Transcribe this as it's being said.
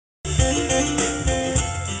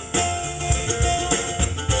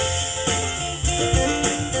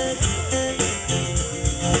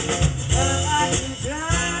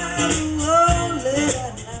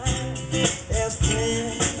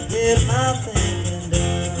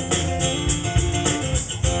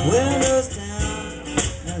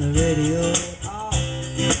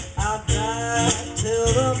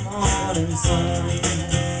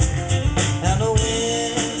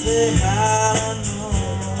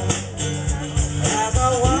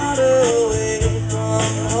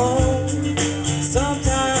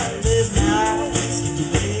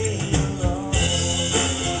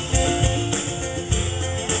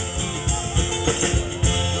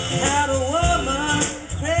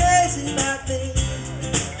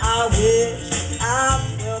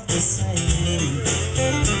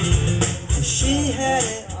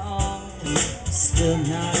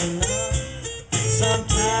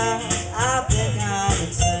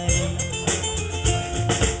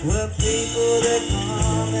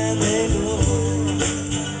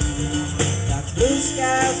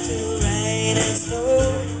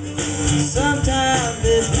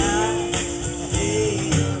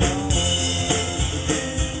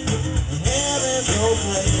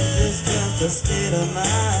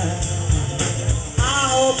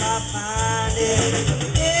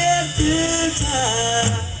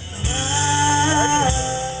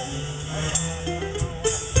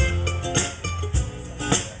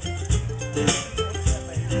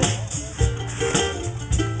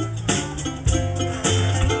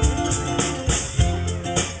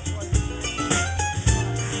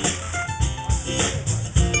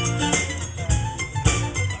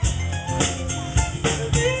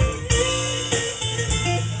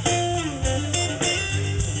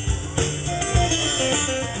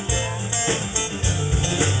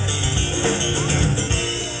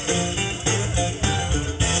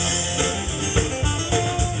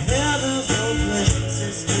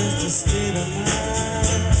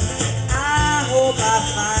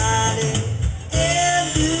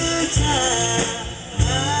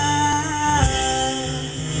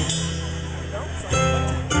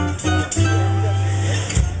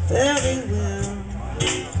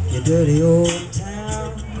Dirty old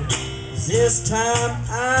town, this time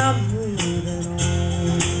I'm moving on.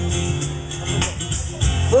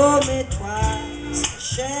 Fool me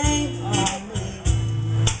twice, shame on me,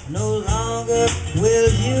 no longer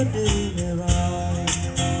will you do me wrong.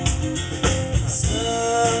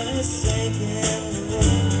 Sun is sinking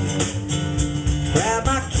low, grab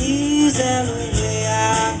my keys and away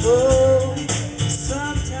I go.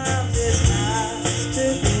 Sometimes it's nice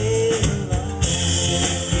to be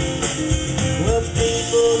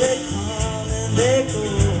people that come and they go,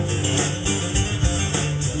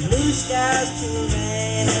 blue skies to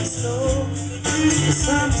rain and snow.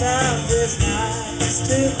 Sometimes it's nice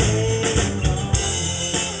to be